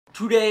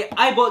Today,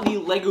 I bought the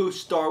LEGO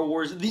Star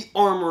Wars The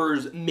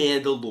Aurmorer's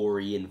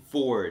Mandalorian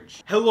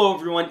Forge. Hello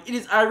everyone, it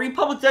is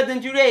Republic,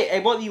 and today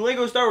I bought the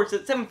LEGO Star Wars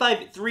set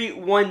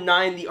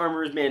 75319 The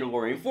Aurmorer's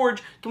Mandalorian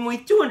Forge, coming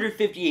with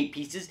 258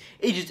 pieces,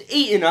 ages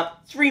 8 and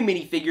up, 3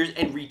 minifigures,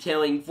 and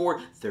retailing for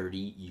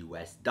 $30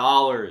 US.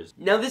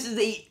 Now this is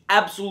a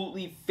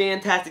absolutely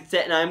fantastic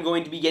set, and I'm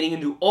going to be getting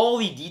into all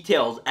the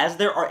details, as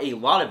there are a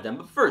lot of them.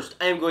 But first,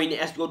 I am going to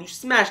ask you all to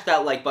smash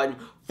that like button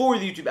for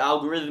the YouTube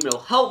algorithm. It'll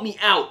help me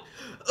out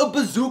a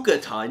bazooka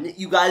ton.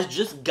 You guys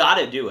just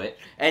gotta do it.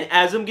 And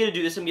as I'm gonna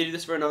do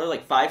this for another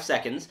like 5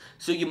 seconds.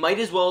 So you might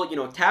as well,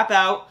 tap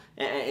out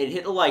and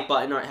hit the like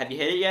button. Have you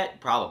hit it yet?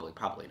 Probably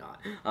not.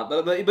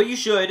 But you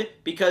should,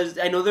 because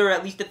I know there are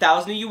at least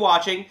 1,000 of you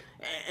watching,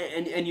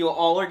 and you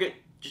all are good.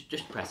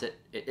 Just press it.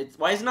 It's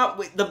why is it not?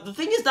 Wait, the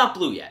thing is not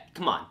blue yet.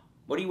 Come on.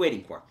 What are you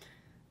waiting for?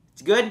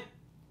 It's good.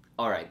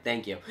 Alright,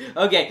 thank you.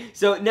 Okay,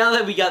 so now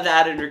that we got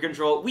that under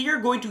control, we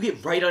are going to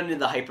get right on into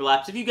the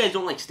hyperlapse. If you guys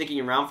don't like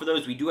sticking around for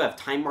those, we do have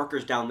time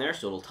markers down there,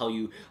 so it'll tell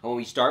you when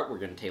we start. We're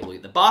going to take a look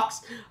at the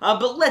box,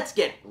 but let's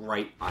get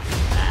right on into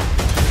that.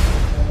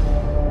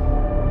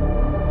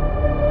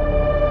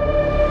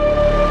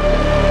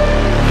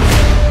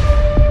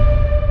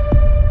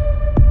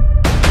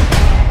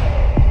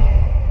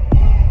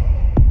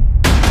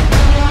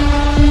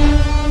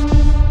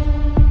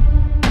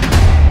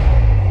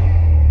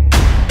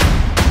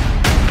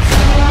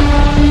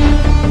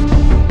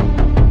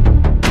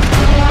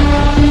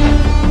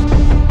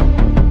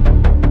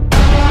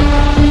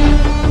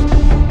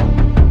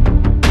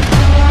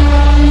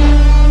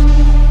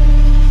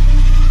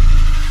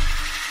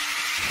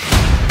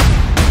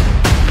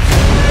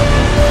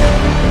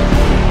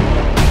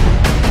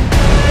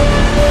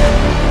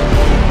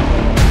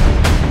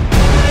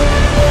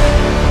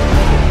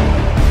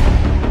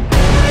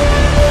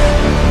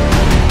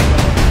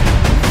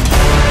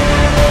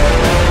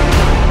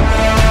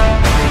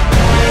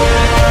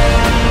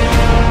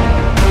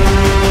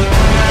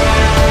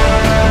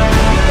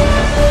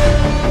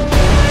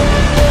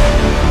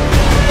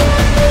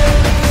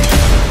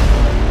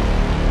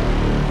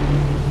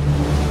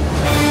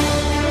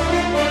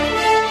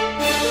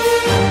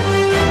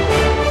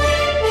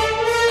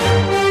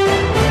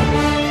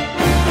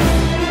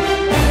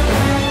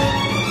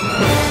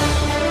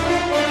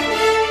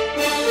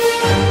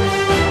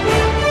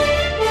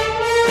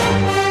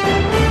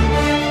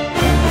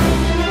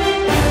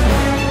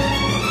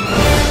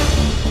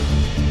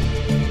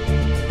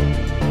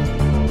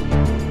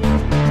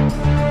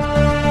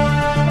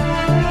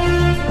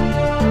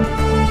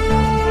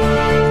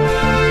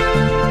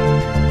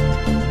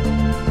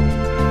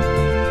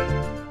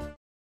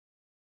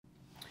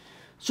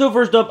 So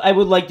first up, I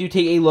would like to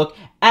take a look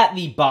at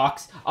the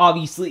box.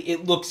 Obviously,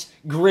 it looks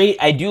great.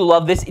 I do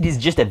love this. It is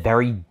just a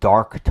very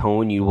dark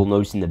tone. You will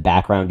notice in the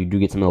background, you do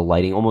get some of the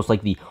lighting, almost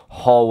like the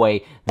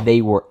hallway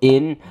they were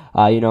in.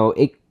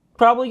 It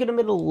probably could have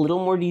been a little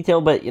more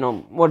detail, but,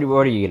 what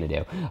are you going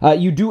to do?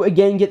 You do,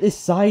 again, get this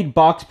side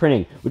box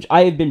printing, which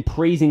I have been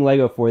praising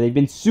LEGO for. They've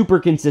been super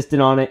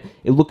consistent on it.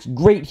 It looks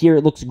great here.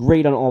 It looks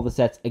great on all the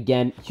sets.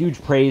 Again,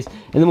 huge praise.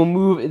 And then we'll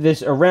move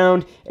this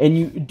around, and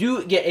you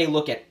do get a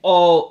look at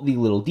all the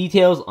little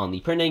details on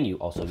the printing. You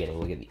also get a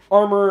look at the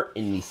armor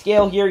in the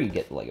scale here. You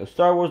get the LEGO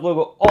Star Wars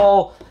logo,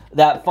 all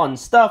that fun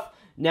stuff.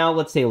 Now,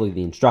 let's take a look at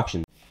the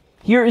instructions.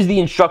 Here is the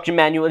instruction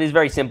manual. It is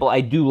very simple.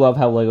 I do love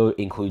how LEGO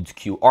includes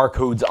QR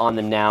codes on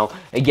them now.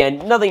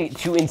 Again, nothing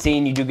too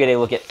insane. You do get a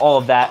look at all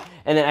of that.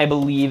 And then I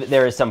believe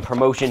there is some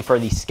promotion for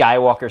the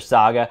Skywalker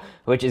Saga,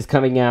 which is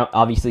coming out,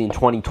 obviously, in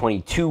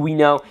 2022, we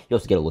know. You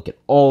also get a look at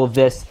all of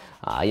this.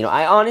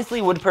 I honestly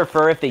would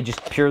prefer if they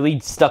just purely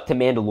stuck to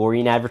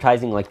Mandalorian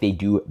advertising like they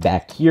do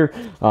back here,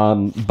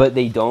 but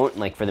they don't.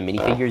 Like, for the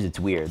minifigures, it's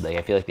weird. Like,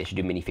 I feel like they should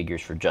do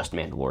minifigures for just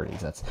Mandalorian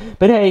sets.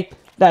 But hey,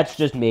 that's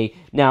just me.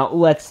 Now,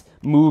 let's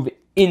move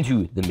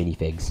into the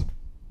minifigs.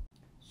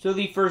 So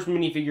the first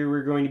minifigure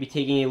we're going to be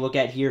taking a look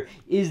at here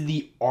is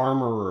the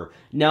Aurmorer.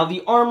 Now,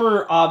 the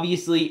Aurmorer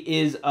obviously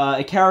is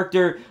a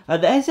character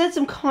that has had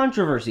some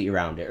controversy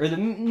around it, or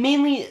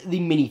mainly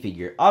the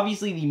minifigure.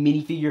 Obviously, the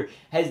minifigure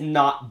has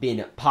not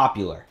been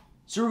popular.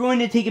 So we're going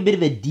to take a bit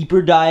of a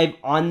deeper dive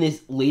on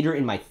this later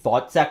in my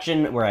thoughts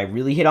section, where I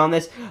really hit on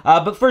this.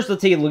 But first,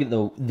 let's take a look at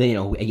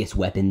the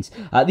weapons.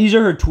 These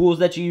are her tools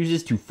that she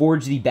uses to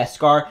forge the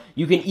Beskar.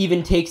 You can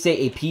even take, say,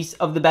 a piece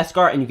of the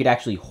Beskar, and you could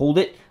actually hold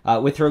it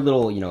with her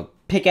little,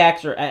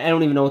 pickaxe, or I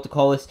don't even know what to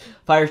call this.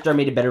 Firestar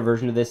made a better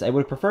version of this. I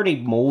would have preferred a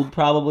mold,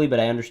 probably, but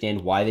I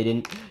understand why they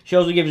didn't. She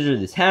also gives her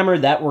this hammer.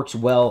 That works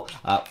well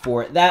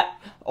for that.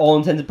 All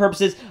intents and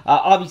purposes.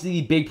 Obviously,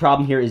 the big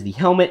problem here is the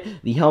helmet.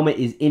 The helmet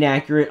is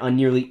inaccurate on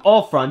nearly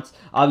all fronts.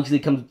 Obviously,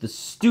 it comes with the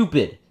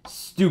stupid,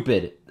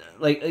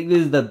 Like, this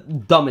is the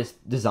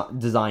dumbest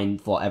design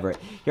flaw ever.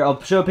 Here,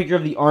 I'll show a picture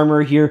of the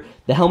armor here.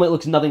 The helmet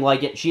looks nothing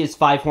like it. She has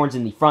 5 horns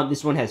in the front.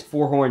 This one has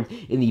 4 horns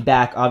in the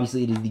back.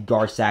 Obviously, it is the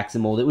Gar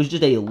Saxon mold. It was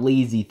just a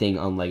lazy thing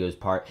on LEGO's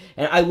part.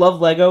 And I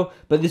love LEGO,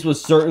 but this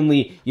was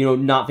certainly,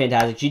 not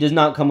fantastic. She does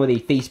not come with a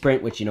face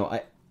print, which,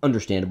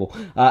 understandable.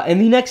 And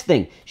the next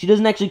thing, she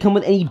doesn't actually come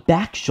with any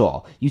back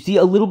shawl. You see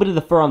a little bit of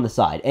the fur on the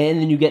side, and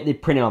then you get the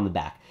printed on the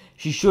back.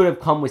 She should have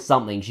come with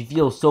something. She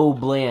feels so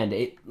bland.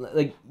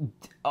 Like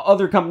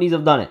other companies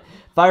have done it.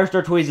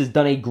 Firestar Toys has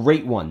done a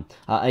great one.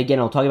 Again,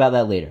 I'll talk about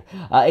that later.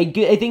 I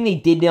think they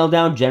did nail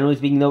down, generally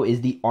speaking, though,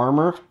 is the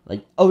armor.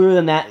 Like, other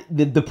than that,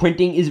 the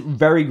printing is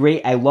very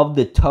great. I love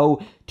the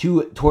toe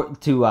to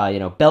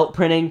belt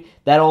printing.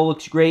 That all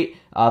looks great.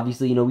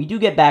 Obviously, we do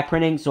get back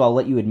printing, so I'll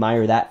let you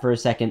admire that for a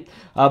second.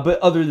 But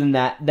other than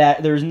that,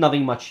 there's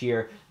nothing much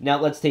here. Now,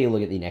 let's take a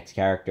look at the next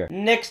character.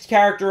 Next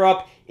character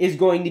up is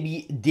going to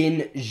be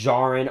Din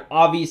Djarin.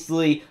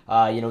 Obviously,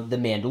 the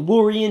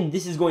Mandalorian.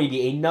 This is going to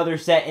be another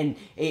set, and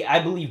I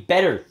believe,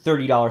 better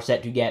 $30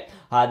 set to get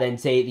than,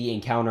 say, the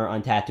Encounter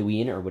on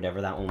Tatooine, or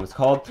whatever that one was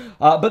called.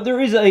 But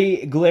there is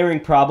a glaring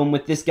problem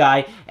with this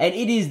guy, and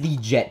it is the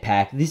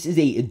jetpack. This is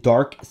a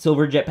dark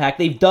silver jetpack.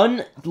 They've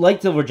done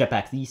light silver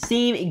jetpacks, the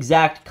same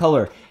exact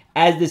color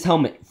as this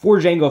helmet for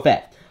Jango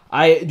Fett.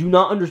 I do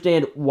not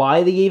understand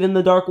why they gave him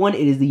the dark one.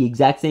 It is the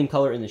exact same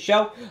color in the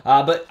show.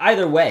 But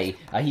either way,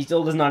 he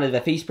still does not have a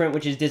face print,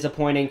 which is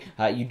disappointing.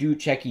 You do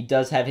check he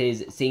does have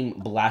his same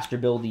blaster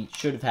build. He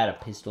should have had a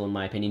pistol, in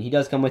my opinion. He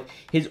does come with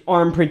his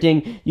arm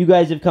printing. You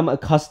guys have come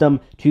accustomed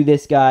to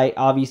this guy.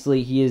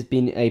 Obviously, he has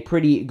been a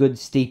pretty good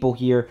staple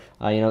here.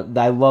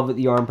 I love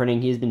the arm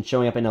printing. He has been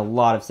showing up in a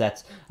lot of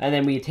sets. And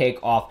then we take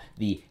off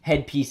the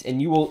headpiece,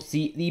 and you will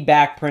see the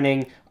back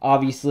printing.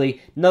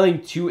 Obviously,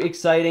 nothing too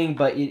exciting,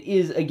 but it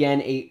is,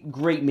 again, a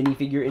great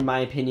minifigure, in my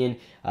opinion.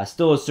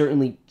 Still a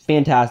certainly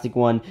fantastic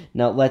one.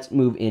 Now, let's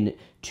move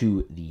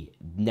into the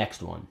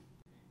next one.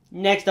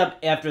 Next up,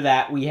 after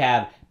that, we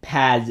have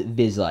Paz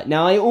Vizsla.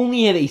 Now, I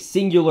only have a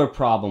singular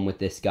problem with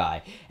this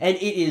guy, and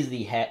it is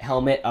the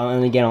helmet.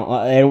 And again,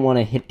 I don't want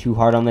to hit too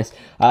hard on this.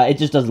 It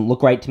just doesn't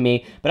look right to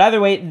me. But either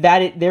way,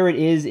 there it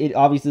is. It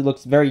obviously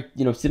looks very,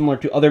 similar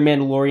to other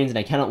Mandalorians, and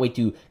I cannot wait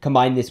to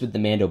combine this with the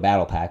Mando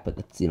Battle Pack, but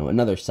that's,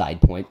 another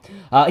side point.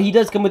 He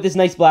does come with this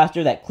nice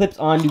blaster that clips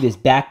onto this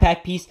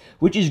backpack piece,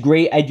 which is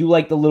great. I do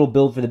like the little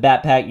build for the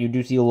backpack. You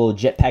do see a little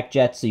jetpack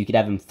jet, so you could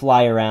have him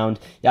fly around.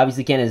 You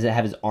obviously can't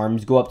have his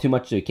arms go up too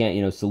much, so you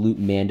can't, salute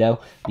Mando,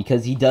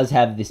 because he does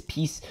have this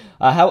piece.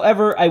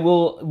 However, I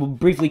will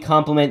briefly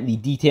compliment the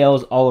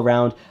details all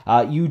around.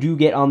 You do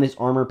get on this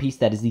armor piece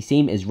that is the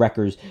same as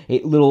Wrecker's, a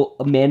little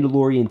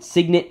Mandalorian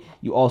signet.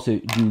 You also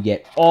do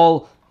get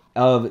all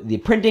of the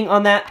printing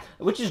on that,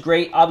 which is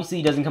great. Obviously,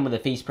 it doesn't come with a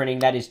face printing.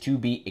 That is to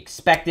be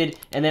expected.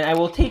 And then I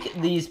will take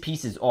these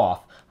pieces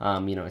off.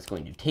 It's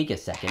going to take a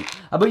second.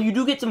 But you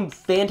do get some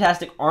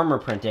fantastic armor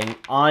printing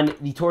on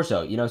the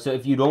torso, so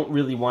if you don't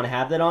really want to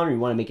have that on, or you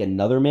want to make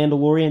another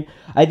Mandalorian,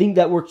 I think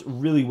that works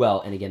really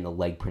well. And again, the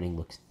leg printing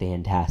looks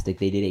fantastic.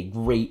 They did a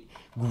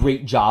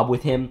great job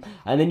with him.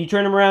 And then you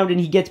turn him around and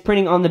he gets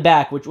printing on the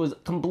back, which was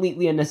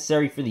completely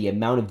unnecessary for the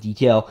amount of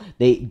detail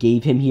they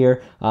gave him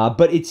here.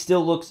 But it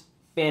still looks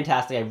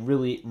fantastic. I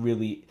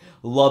really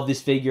love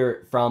this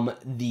figure from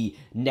the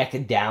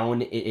neck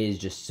down. It is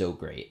just so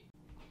great.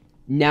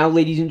 Now,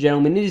 ladies and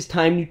gentlemen, it is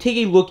time to take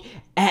a look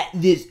at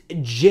this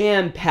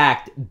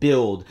jam-packed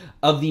build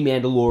of the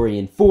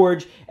Mandalorian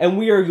Forge, and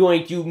we are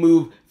going to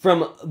move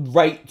from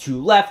right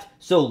to left,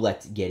 so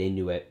let's get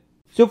into it.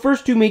 So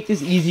first, to make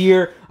this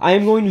easier, I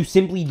am going to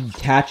simply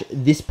detach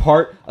this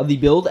part of the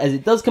build, as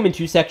it does come in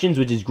two sections,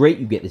 which is great.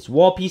 You get this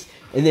wall piece,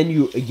 and then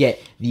you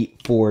get the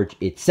forge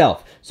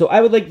itself. So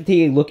I would like to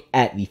take a look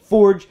at the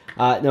forge.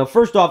 Now,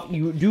 first off,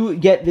 you do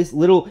get this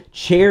little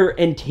chair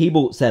and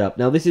table setup.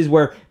 Now, this is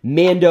where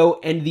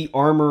Mando and the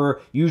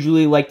Armorer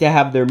usually like to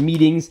have their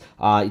meetings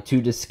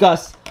to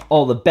discuss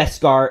all the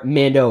Beskar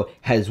Mando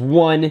has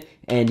won,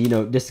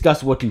 and,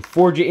 discuss what to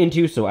forge it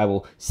into. So I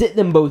will sit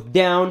them both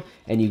down,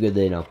 and you could,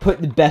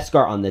 put the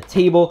Beskar on the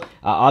table.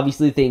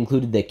 Obviously, if they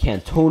included the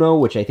Cantono,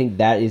 which I think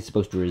that is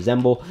supposed to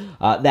resemble,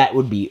 that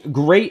would be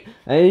great.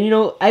 And,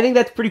 I think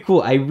that's pretty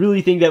cool. I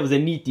really think that was a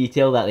neat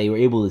detail that they were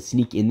able to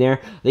sneak in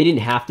there. They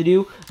didn't have to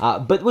do,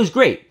 but it was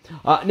great.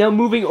 Now,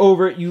 moving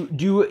over, you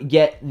do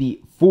get the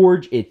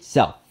forge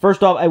itself.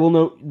 First off, I will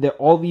note there are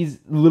all these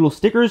little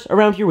stickers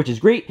around here, which is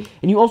great,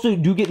 and you also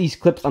do get these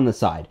clips on the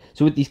side.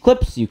 So with these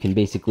clips, you can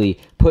basically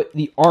put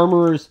the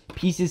Armorer's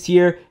pieces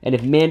here, and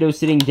if Mando's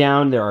sitting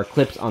down, there are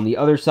clips on the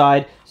other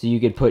side, so you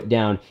could put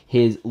down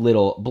his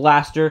little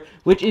blaster,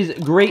 which is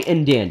great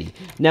and dandy.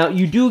 Now,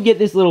 you do get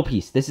this little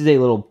piece. This is a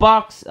little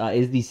box.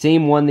 Is the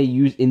same one they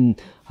use in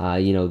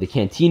the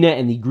Cantina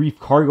and the Grief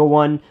Karga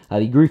one,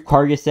 the Grief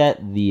Karga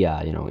set, the,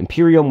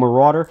 Imperial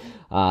Marauder,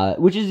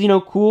 which is,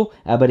 cool,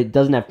 but it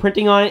doesn't have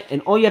printing on it,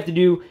 and all you have to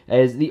do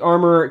is the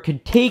Armorer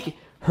could take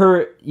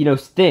her,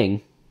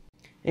 thing,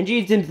 and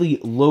you simply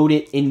load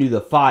it into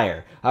the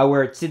fire,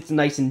 where it sits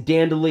nice and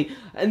dandily.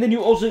 And then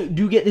you also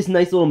do get this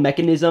nice little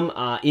mechanism,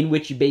 in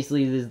which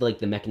basically this is like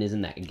the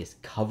mechanism that I guess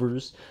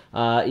covers,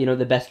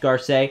 the Beskar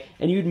say,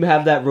 and you'd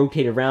have that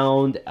rotate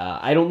around.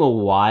 I don't know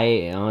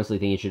why. I honestly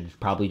think it should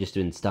probably just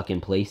have been stuck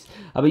in place,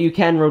 but you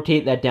can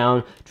rotate that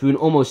down to an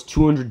almost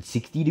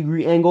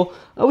 260-degree angle,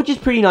 which is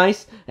pretty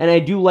nice. And I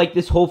do like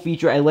this whole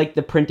feature. I like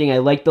the printing. I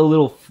like the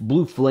little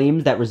blue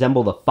flames that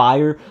resemble the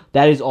fire.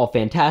 That is all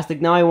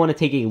fantastic. Now I want to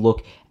take a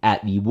look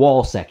at the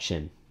wall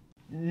section.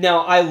 Now,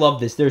 I love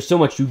this. There's so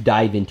much to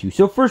dive into.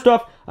 So first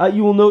off,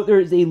 you will note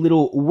there is a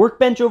little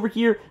workbench over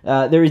here.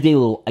 There is a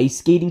little ice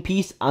skating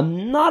piece.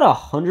 I'm not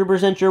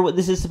 100% sure what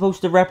this is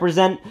supposed to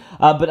represent,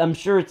 but I'm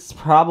sure it's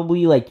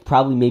probably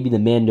maybe the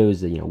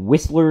Mando's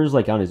whistlers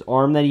like on his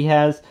arm that he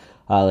has.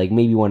 Like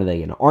maybe one of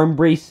an arm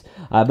brace,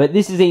 but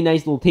this is a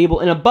nice little table,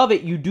 and above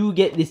it you do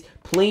get this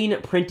plain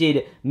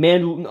printed,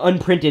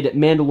 unprinted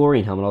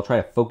Mandalorian helmet. I'll try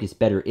to focus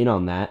better in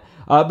on that,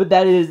 but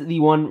that is the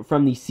one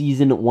from the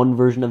Season 1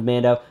 version of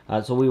Mando,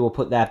 so we will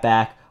put that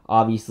back,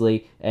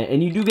 obviously,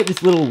 and you do get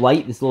this little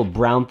light, this little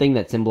brown thing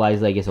that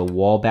symbolizes, I guess, a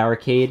wall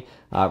barricade,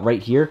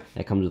 right here.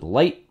 That comes with a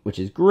light, which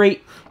is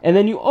great. And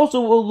then you also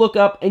will look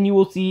up and you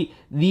will see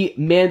the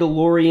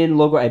Mandalorian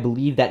logo. I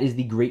believe that is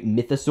the Great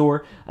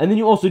Mythosaur. And then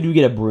you also do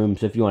get a broom,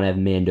 so if you want to have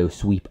Mando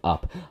sweep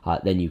up,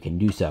 then you can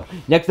do so.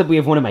 Next up, we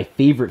have one of my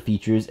favorite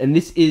features, and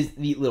this is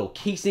the little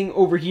casing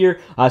over here.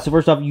 So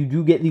first off, you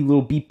do get the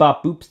little beep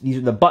bop boops. These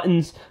are the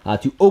buttons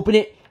to open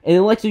it. And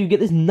then, so you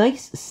get this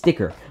nice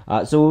sticker.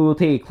 So we will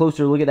take a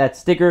closer look at that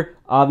sticker.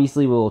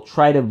 Obviously, we'll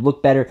try to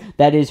look better.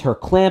 That is her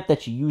clamp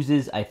that she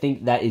uses. I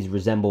think that is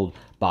resembled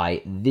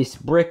by this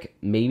brick,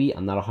 maybe.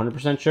 I'm not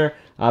 100% sure.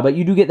 But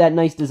you do get that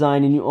nice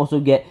design, and you also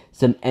get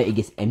some, I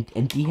guess,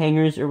 empty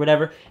hangers or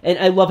whatever. And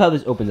I love how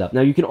this opens up.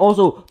 Now, you can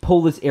also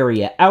pull this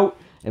area out,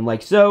 and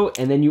like so,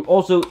 and then you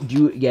also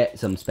do get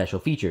some special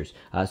features.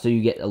 So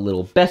you get a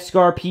little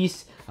Beskar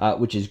piece,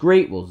 which is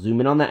great. We'll zoom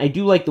in on that. I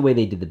do like the way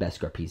they did the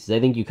Beskar pieces. I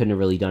think you couldn't have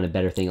really done a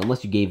better thing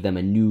unless you gave them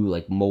a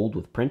new mold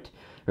with print.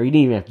 Or you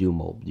didn't even have to do a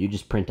mold. You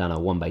just print on a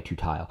 1x2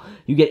 tile.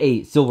 You get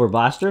a silver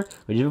blaster,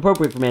 which is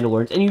appropriate for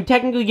Mandalorians, and you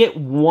technically get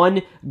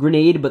one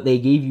grenade, but they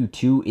gave you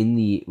two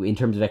in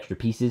terms of extra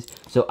pieces.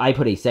 So I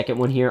put a second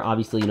one here.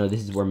 Obviously,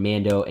 this is where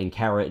Mando and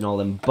Cara and all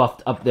them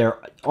buffed up their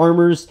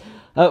armors,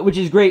 which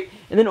is great.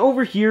 And then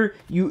over here,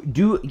 you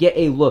do get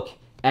a look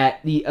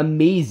at the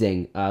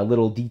amazing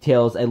little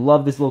details. I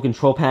love this little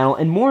control panel,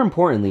 and more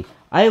importantly,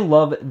 I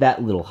love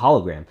that little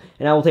hologram.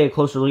 And I will take a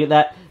closer look at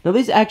that. Now,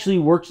 this actually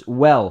works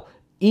well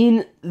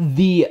in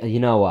the,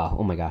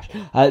 oh my gosh,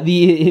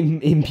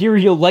 the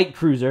Imperial Light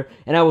Cruiser,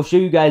 and I will show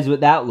you guys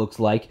what that looks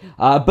like.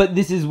 But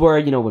this is where,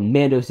 when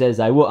Mando says,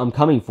 I'm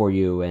coming for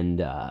you,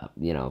 and,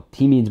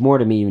 he means more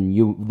to me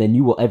than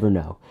you will ever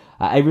know.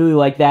 I really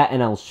like that,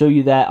 and I'll show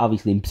you that,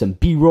 obviously, some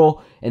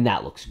B-roll, and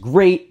that looks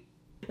great.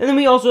 And then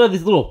we also have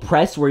this little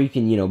press where you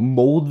can,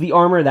 mold the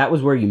armor. That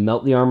was where you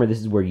melt the armor.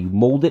 This is where you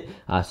mold it.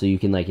 So you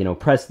can,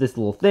 press this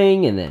little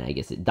thing, and then I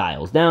guess it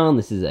dials down.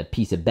 This is a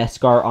piece of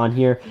Beskar on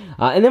here.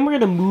 And then we're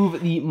going to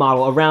move the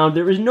model around.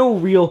 There is no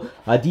real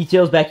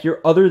details back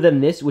here other than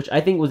this, which I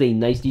think was a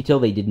nice detail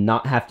they did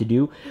not have to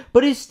do,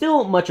 but is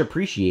still much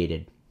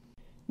appreciated.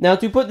 Now,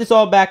 to put this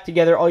all back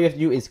together, all you have to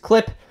do is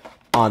clip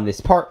on this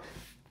part.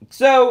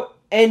 So,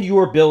 and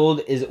your build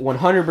is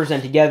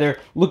 100% together,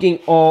 looking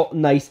all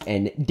nice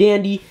and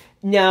dandy.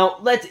 Now,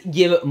 let's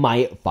give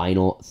my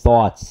final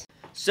thoughts.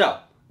 So,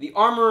 the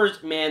Aurmorer's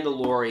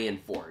Mandalorian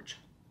Forge.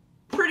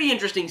 Pretty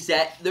interesting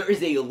set. There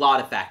is a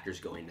lot of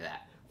factors going into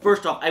that.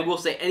 First off, I will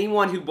say,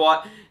 anyone who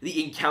bought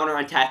the Encounter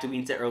on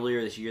Tatooine set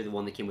earlier this year, the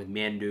one that came with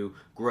Mando,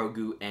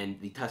 Grogu, and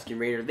the Tusken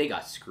Raider, they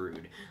got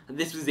screwed.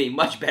 This was a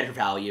much better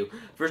value.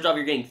 First off,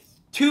 you're getting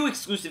 2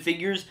 exclusive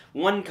figures.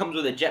 One comes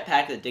with a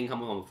jetpack that didn't come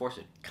with one before,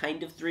 so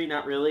kind of 3,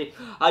 not really.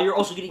 You're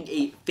also getting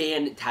a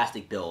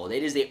fantastic build.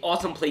 It is an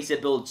awesome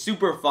playset build,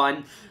 super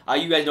fun.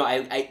 You guys know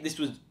this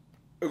was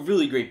a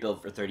really great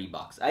build for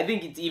 $30. I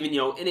think it's even,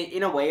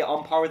 in a way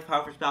on par with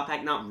Power for Spell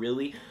Pack, not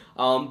really.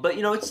 But,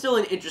 it's still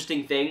an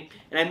interesting thing,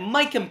 and I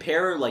might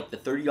compare, the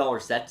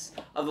 $30 sets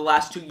of the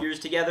last 2 years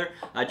together,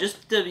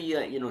 just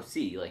to,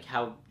 see,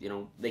 how,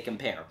 they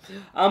compare.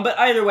 But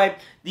either way,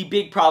 the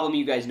big problem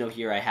you guys know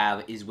here I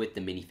have is with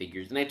the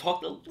minifigures, and I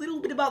talked a little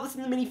bit about this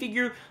in the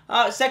minifigure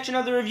section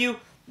of the review.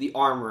 The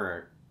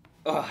Aurmorer.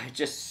 Oh, it's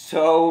just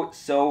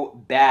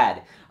so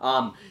bad.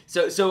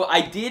 So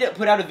I did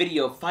put out a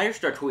video.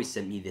 Firestar Toys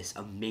sent me this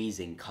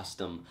amazing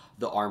custom,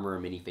 the Aurmorer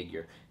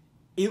minifigure.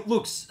 It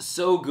looks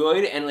so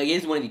good, and it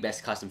is one of the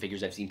best custom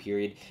figures I've seen,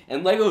 period.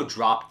 And LEGO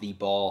dropped the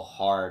ball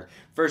hard.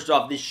 First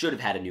off, this should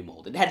have had a new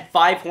mold. It had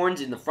 5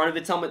 horns in the front of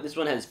its helmet. This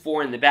one has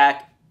 4 in the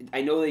back.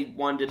 I know they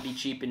wanted to be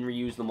cheap and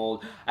reuse the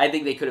mold. I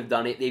think they could have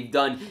done it. They've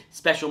done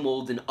special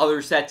molds in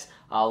other sets,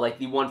 like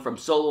the one from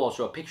Solo. I'll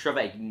show a picture of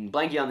it. I'm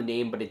blanking on the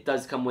name, but it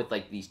does come with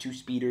like these 2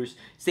 speeders,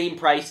 same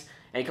price,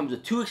 and it comes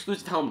with 2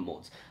 exclusive helmet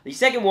molds. The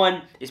second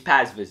one is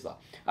Paz Vizsla.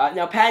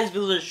 Now, Paz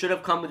Vizsla should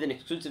have come with an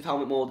exclusive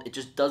helmet mold. It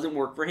just doesn't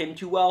work for him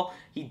too well.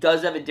 He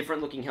does have a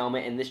different looking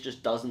helmet, and this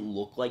just doesn't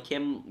look like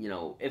him. You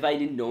know, if I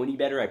didn't know any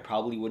better, I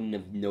probably wouldn't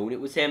have known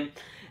it was him.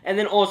 And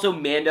then also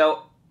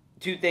Mando,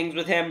 2 things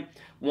with him.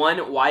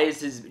 One, why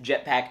is his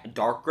jetpack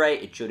dark gray?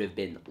 It should have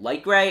been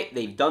light gray.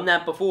 They've done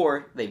that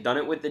before. They've done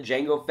it with the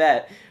Jango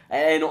Fett.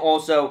 And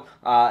also,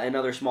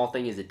 another small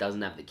thing is it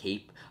doesn't have the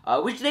cape,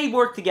 which they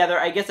work together.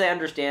 I guess I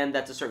understand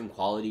that's a certain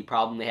quality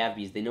problem they have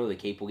because they know the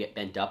cape will get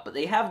bent up. But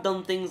they have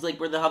done things like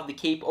where they'll have the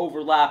cape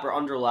overlap or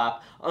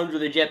underlap under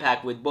the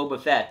jetpack with Boba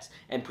Fett's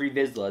and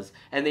Pre-Vizsla's.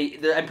 And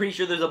I'm pretty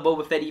sure there's a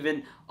Boba Fett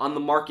even on the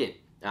market.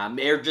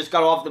 Air just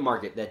got off the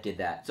market that did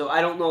that. So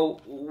I don't know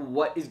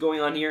what is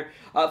going on here.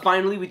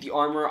 Finally, with the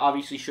Aurmorer,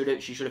 obviously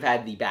she should have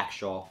had the back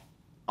shawl.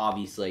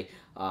 Obviously.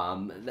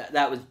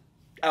 That was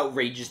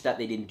outrageous that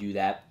they didn't do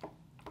that.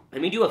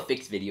 Let me do a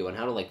fix video on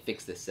how to like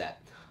fix this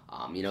set.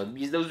 You know,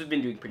 because those have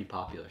been doing pretty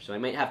popular, so I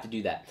might have to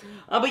do that.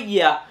 But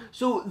yeah,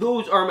 so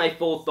those are my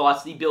full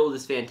thoughts. The build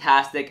is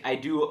fantastic. I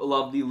do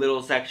love the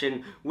little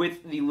section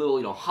with the little,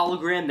 you know,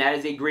 hologram. That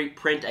is a great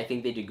print. I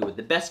think they did good with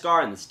the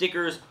Beskar and the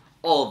stickers,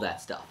 all of that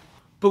stuff.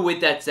 But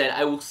with that said,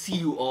 I will see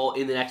you all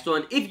in the next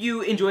one. If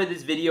you enjoyed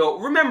this video,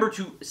 remember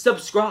to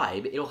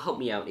subscribe. It'll help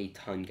me out a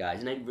ton, guys,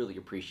 and I'd really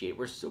appreciate it.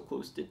 We're so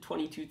close to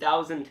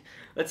 22,000.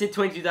 Let's hit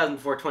 22,000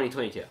 before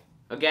 2022.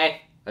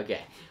 Okay?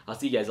 Okay. I'll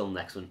see you guys on the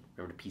next one.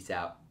 Remember to peace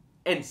out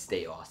and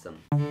stay awesome.